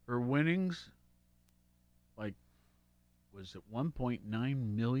 Her winnings, was it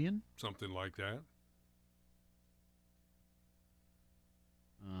 1.9 million? Something like that.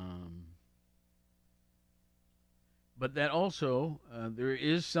 But that also, there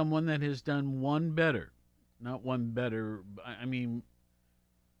is someone that has done one better. Not one better, I mean,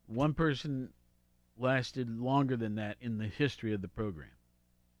 one person lasted longer than that in the history of the program.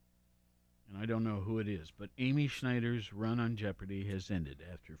 And I don't know who it is, but Amy Schneider's run on Jeopardy has ended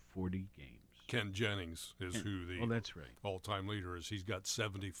after 40 games. Ken Jennings is who the that's right. all-time leader is. He's got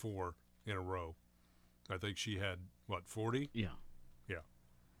 74 in a row. I think she had, 40? Yeah. Yeah.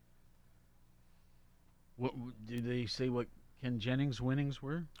 What did they say what Ken Jennings' winnings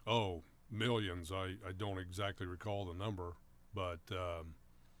were? Oh, millions. I don't exactly recall the number, but,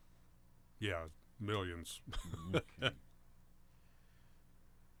 yeah, millions. Okay.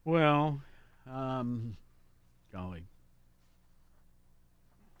 Well, golly.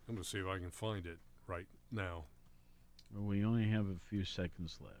 I'm going to see if I can find it right now. Well, we only have a few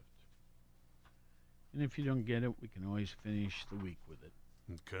seconds left. And if you don't get it, we can always finish the week with it.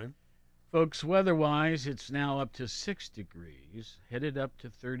 Okay. Folks, weather-wise, it's now up to 6 degrees, headed up to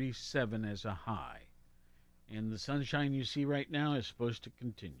 37 as a high. And the sunshine you see right now is supposed to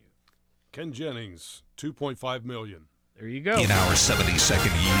continue. Ken Jennings, 2.5 million. There you go. In our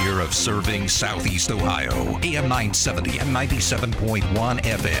 72nd year of serving Southeast Ohio, AM 970 and 97.1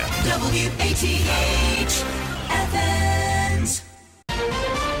 FM. WATH Athens.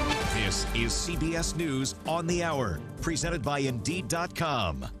 This is CBS News on the Hour, presented by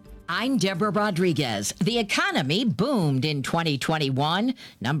Indeed.com. I'm Deborah Rodriguez. The economy boomed in 2021.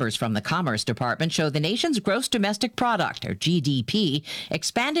 Numbers from the Commerce Department show the nation's gross domestic product, or GDP,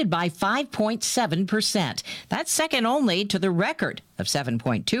 expanded by 5.7%. That's second only to the record of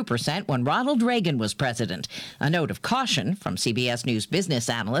 7.2% when Ronald Reagan was president. A note of caution from CBS News business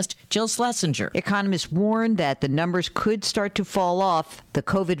analyst Jill Schlesinger. Economists warned that the numbers could start to fall off. The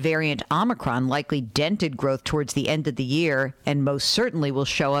COVID variant Omicron likely dented growth towards the end of the year and most certainly will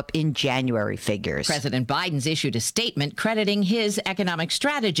show up in in January figures. President Biden's issued a statement crediting his economic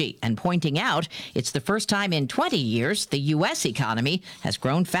strategy and pointing out it's the first time in 20 years the U.S. economy has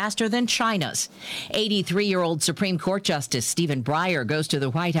grown faster than China's. 83-year-old Supreme Court Justice Stephen Breyer goes to the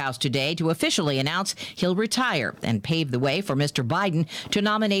White House today to officially announce he'll retire and pave the way for Mr. Biden to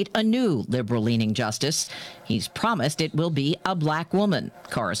nominate a new liberal-leaning justice. He's promised it will be a black woman.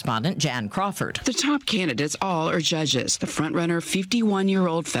 Correspondent Jan Crawford. The top candidates all are judges. The frontrunner,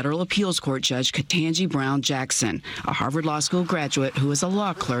 51-year-old federal appeals court judge Ketanji Brown Jackson, a Harvard Law School graduate who is a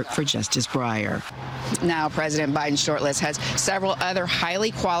law clerk for Justice Breyer. Now, President Biden's shortlist has several other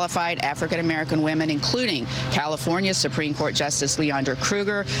highly qualified African-American women, including California Supreme Court Justice Leondra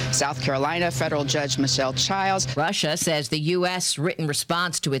Kruger, South Carolina federal judge Michelle Childs. Russia says the U.S. written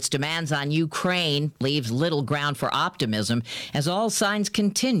response to its demands on Ukraine leaves little ground for optimism as all signs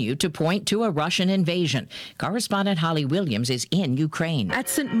continue to point to a Russian invasion. Correspondent Holly Williams is in Ukraine. At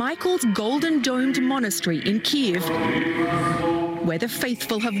St. Michael's Golden Domed Monastery in Kiev, where the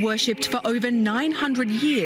faithful have worshipped for over 900 years.